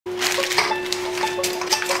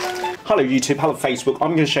Hello YouTube, hello Facebook.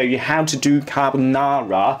 I'm going to show you how to do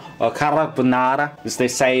carbonara, or carbonara as they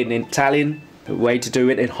say in Italian, the way to do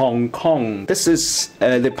it in Hong Kong. This is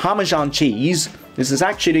the Parmesan cheese. This is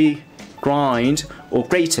actually grind or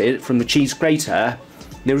grated from the cheese grater.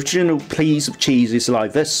 The original piece of cheese is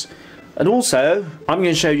like this. And also, I'm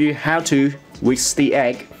going to show you how to whisk the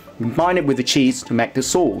egg, combine it with the cheese to make the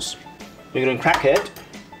sauce. You're going to crack it.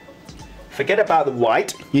 Forget about the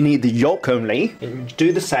white, you need the yolk only, and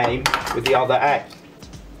do the same with the other egg.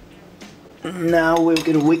 Now we're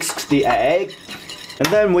going to whisk the egg, and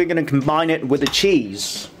then we're going to combine it with the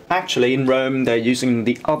cheese. Actually in Rome they're using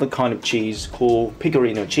the other kind of cheese called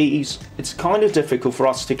pecorino cheese. It's kind of difficult for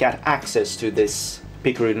us to get access to this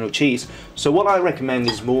pecorino cheese, so what I recommend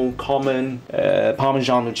is more common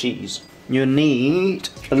Parmesan cheese. You need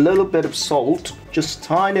a little bit of salt, just a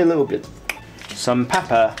tiny little bit, some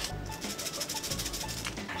pepper.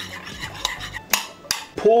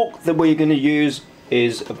 Pork that we're going to use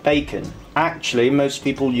is bacon. Actually, most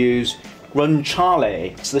people use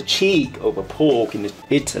guanciale. It's the cheek of a pork in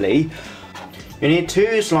Italy. You need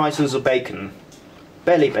 2 slices of bacon,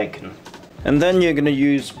 belly bacon. And then you're going to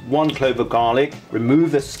use 1 clove of garlic.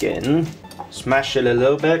 Remove the skin, smash it a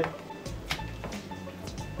little bit.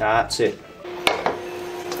 That's it.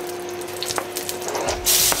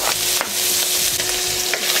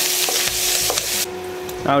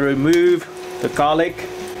 Now remove the garlic,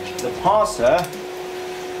 the pasta,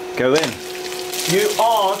 go in. You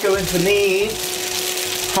are going to need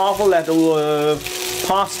half a ladle of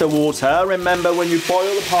pasta water. Remember, when you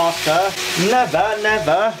boil the pasta,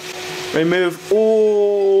 never remove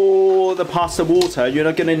all the pasta water. You're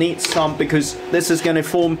not going to need some because this is going to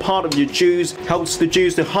form part of your juice, helps the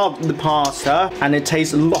juice to hug the pasta, and it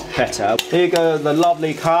tastes a lot better. Here you go, the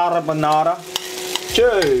lovely carbonara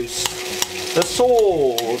juice, the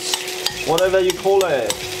sauce, whatever you call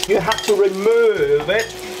it. You have to remove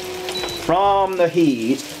it from the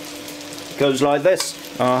heat. It goes like this.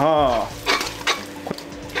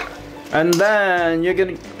 And then you're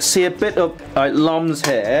going to see a bit of lumps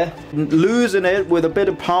here. Loosen it with a bit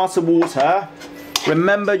of pasta water.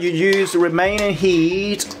 Remember, you use the remaining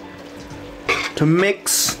heat to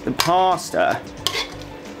mix the pasta.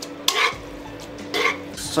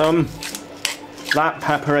 Some black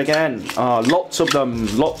pepper again. Lots of them.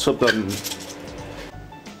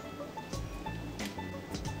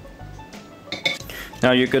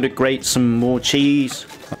 Now you're going to grate some more cheese.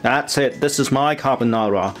 That's it. This is my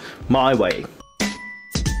carbonara, my way.